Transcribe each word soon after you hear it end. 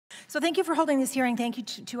So thank you for holding this hearing. Thank you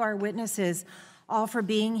to our witnesses all for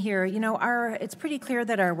being here. You know, it's pretty clear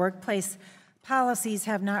that our workplace policies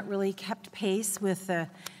have not really kept pace with the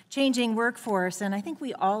changing workforce, and I think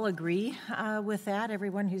we all agree with that.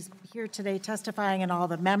 Everyone who's here today testifying and all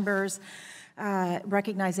the members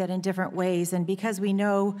recognize that in different ways. And because we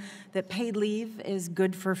know that paid leave is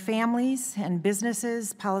good for families and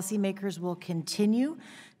businesses, policymakers will continue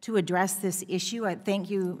to address this issue. I thank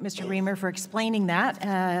you, Mr. Reamer, for explaining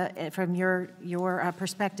that from your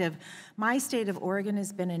perspective. My state of Oregon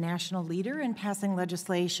has been a national leader in passing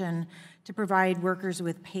legislation to provide workers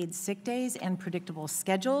with paid sick days and predictable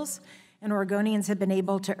schedules. And Oregonians have been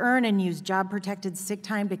able to earn and use job-protected sick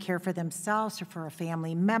time to care for themselves or for a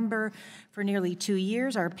family member for nearly 2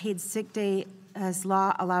 years. Our paid sick day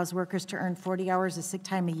law allows workers to earn 40 hours of sick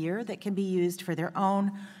time a year that can be used for their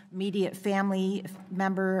own immediate family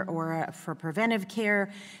member or for preventive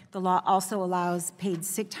care. The law also allows paid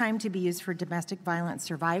sick time to be used for domestic violence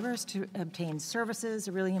survivors to obtain services,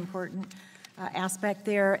 a really important aspect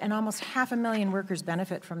there. And almost 500,000 workers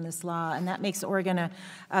benefit from this law, and that makes Oregon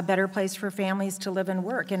a better place for families to live and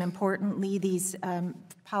work. And importantly, these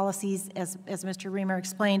policies, as Mr. Reamer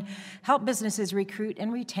explained, help businesses recruit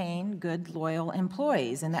and retain good, loyal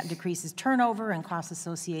employees, and that decreases turnover and costs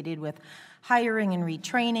associated with hiring and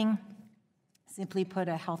retraining. Simply put,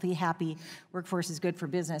 a healthy, happy workforce is good for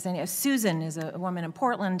business. And Susan is a woman in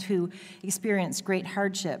Portland who experienced great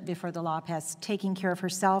hardship before the law passed, taking care of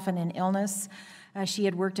herself in an illness. She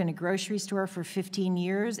had worked in a grocery store for 15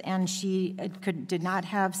 years, and she did not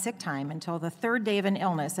have sick time until the third day of an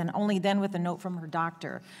illness, and only then with a note from her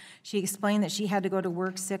doctor. She explained that she had to go to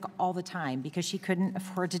work sick all the time because she couldn't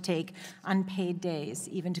afford to take unpaid days,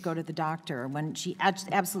 even to go to the doctor. When she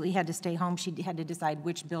absolutely had to stay home, she had to decide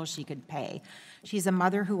which bill she could pay. She's a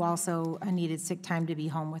mother who also needed sick time to be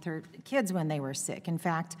home with her kids when they were sick. In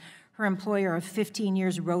fact, her employer of 15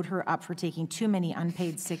 years wrote her up for taking too many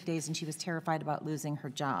unpaid sick days, and she was terrified about losing her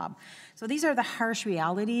job. So these are the harsh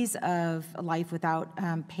realities of life without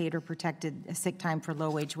paid or protected sick time for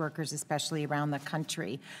low-wage workers, especially around the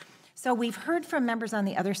country. So we've heard from members on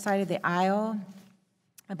the other side of the aisle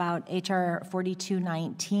about H.R.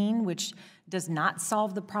 4219, which does not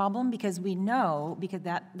solve the problem because we know, because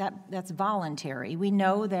that's voluntary. We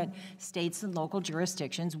know that states and local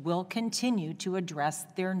jurisdictions will continue to address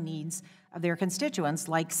their needs of their constituents,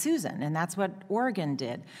 like Susan, and that's what Oregon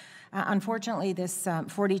did. Unfortunately, this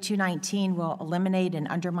 4219 will eliminate and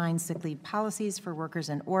undermine sick leave policies for workers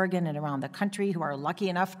in Oregon and around the country who are lucky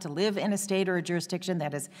enough to live in a state or a jurisdiction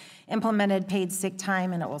that has implemented paid sick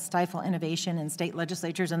time, and it will stifle innovation in state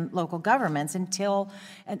legislatures and local governments until,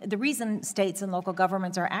 and the reason states and local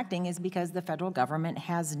governments are acting is because the federal government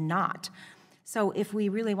has not. So if we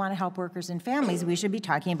really want to help workers and families, we should be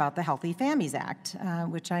talking about the Healthy Families Act,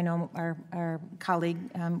 which I know our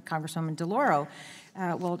colleague, Congresswoman DeLauro,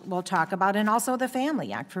 will talk about, and also the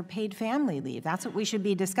Family Act for paid family leave. That's what we should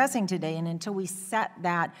be discussing today, and until we set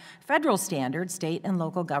that federal standard, state and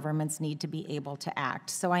local governments need to be able to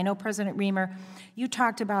act. So I know, President Reamer, you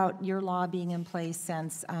talked about your law being in place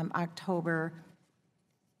since October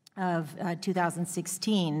of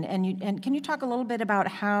 2016, and can you talk a little bit about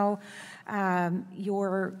how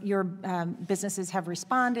your businesses have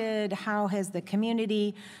responded? How has the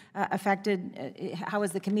community affected? How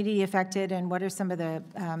is the community affected? And what are some of the?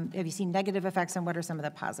 Have you seen negative effects? And what are some of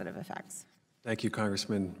the positive effects? Thank you,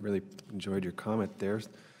 Congressman. Really enjoyed your comment there.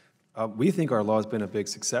 We think our law has been a big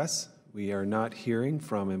success. We are not hearing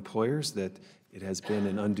from employers that it has been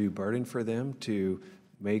an undue burden for them to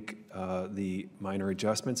make the minor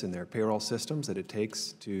adjustments in their payroll systems that it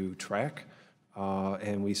takes to track.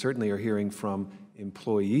 And we certainly are hearing from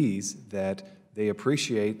employees that they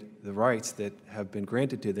appreciate the rights that have been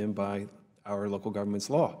granted to them by our local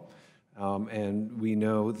government's law. And we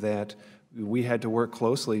know that we had to work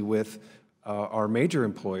closely with our major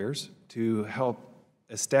employers to help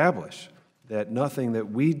establish that nothing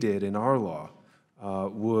that we did in our law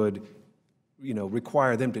would,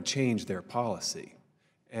 require them to change their policy.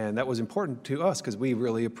 And that was important to us because we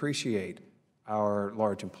really appreciate our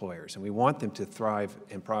large employers, and we want them to thrive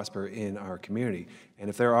and prosper in our community. And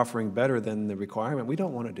if they're offering better than the requirement, we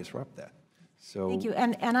don't want to disrupt that. So thank you.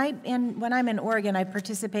 And when I'm in Oregon, I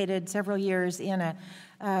participated several years in a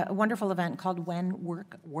wonderful event called When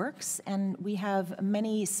Work Works, and we have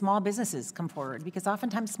many small businesses come forward because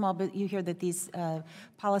oftentimes you hear that these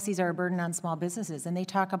policies are a burden on small businesses, and they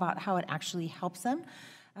talk about how it actually helps them.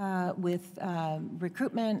 with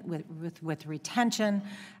recruitment, with retention.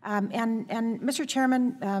 And Mr.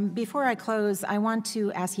 Chairman, before I close, I want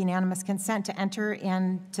to ask unanimous consent to enter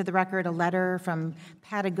into the record a letter from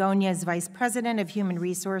Patagonia's Vice President of Human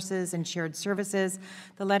Resources and Shared Services.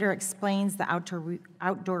 The letter explains the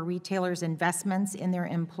outdoor retailers' investments in their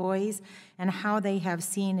employees and how they have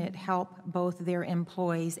seen it help both their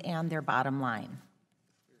employees and their bottom line.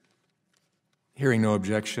 Hearing no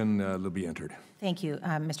objection, they'll be entered. Thank you,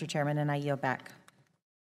 Mr. Chairman, and I yield back.